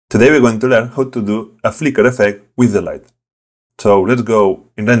Today we're going to learn how to do a flicker effect with the light. So let's go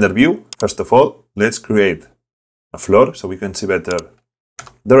in render view. First of all, let's create a floor so we can see better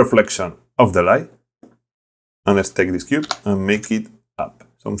the reflection of the light. And let's take this cube and make it up,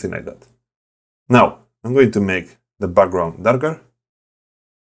 something like that. Now, I'm going to make the background darker.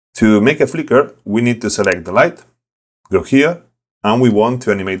 To make a flicker, we need to select the light, go here, and we want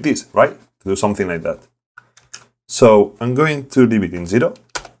to animate this, right? To do something like that. So I'm going to leave it in 0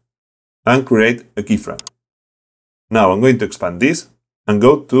 and create a keyframe. Now I'm going to expand this and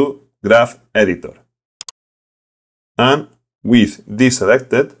go to Graph Editor. And with this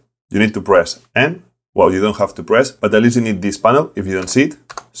selected, you need to press N. Well, you don't have to press, but at least you need this panel if you don't see it.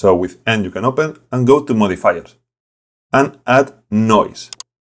 So with N you can open and go to Modifiers and add Noise.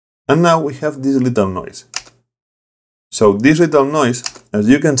 And now we have this little noise. So this little noise, as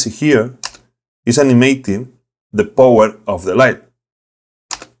you can see here, is animating the power of the light.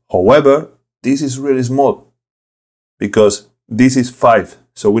 However, this is really small because this is 5.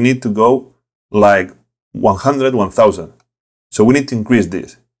 So we need to go like 100, 1000. So we need to increase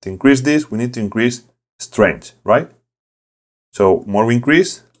this. To increase this, we need to increase strength, right? So more we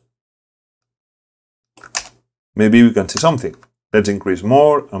increase, maybe we can see something. Let's increase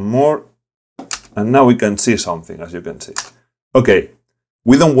more and more. And now we can see something, as you can see. Okay,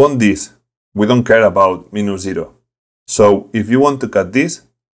 we don't want this. We don't care about -0. So if you want to cut this,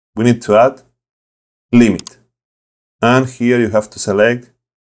 we need to add limit. And here you have to select,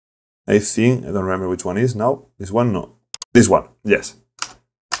 I don't remember which one is now. This one? No. This one, yes.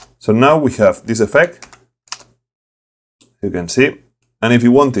 So now we have this effect, you can see. And if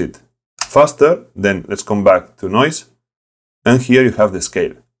you want it faster, then let's come back to noise. And here you have the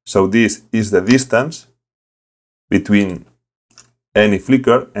scale. So this is the distance between any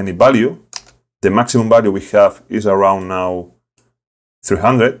flicker, any value. The maximum value we have is around now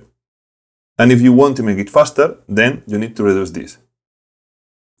 300. And if you want to make it faster, then you need to reduce this.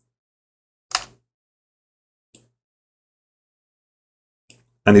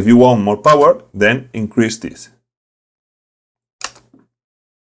 And if you want more power, then increase this.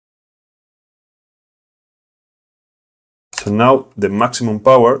 So now the maximum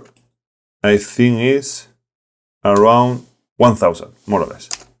power, I think, is around 1000, more or less.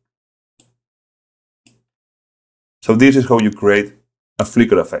 So this is how you create a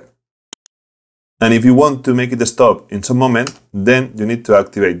flicker effect. And if you want to make it stop in some moment, then you need to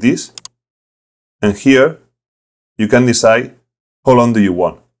activate this. And here you can decide how long do you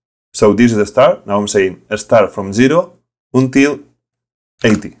want. So this is the start. Now I'm saying start from 0 until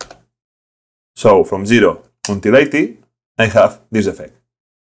 80. So from 0 until 80, I have this effect.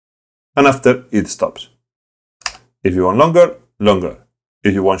 And after, it stops. If you want longer, longer.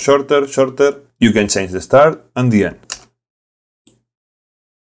 If you want shorter, shorter, you can change the start and the end.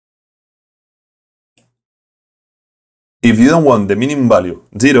 If you don't want the minimum value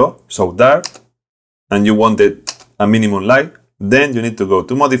 0, so dark, and you wanted a minimum light, then you need to go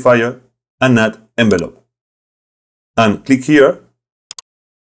to Modifier and add Envelope. And click here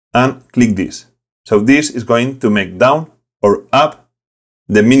and click this. So this is going to make down or up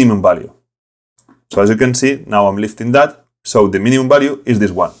the minimum value. So as you can see, now I'm lifting that. So the minimum value is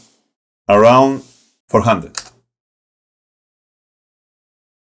this one, around 400.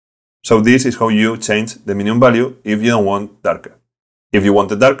 So this is how you change the minimum value if you don't want darker. If you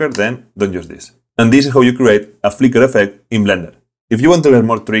want it darker, then don't use this. And this is how you create a flicker effect in Blender. If you want to learn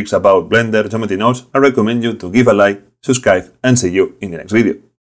more tricks about Blender geometry nodes, I recommend you to give a like, subscribe, and see you in the next video.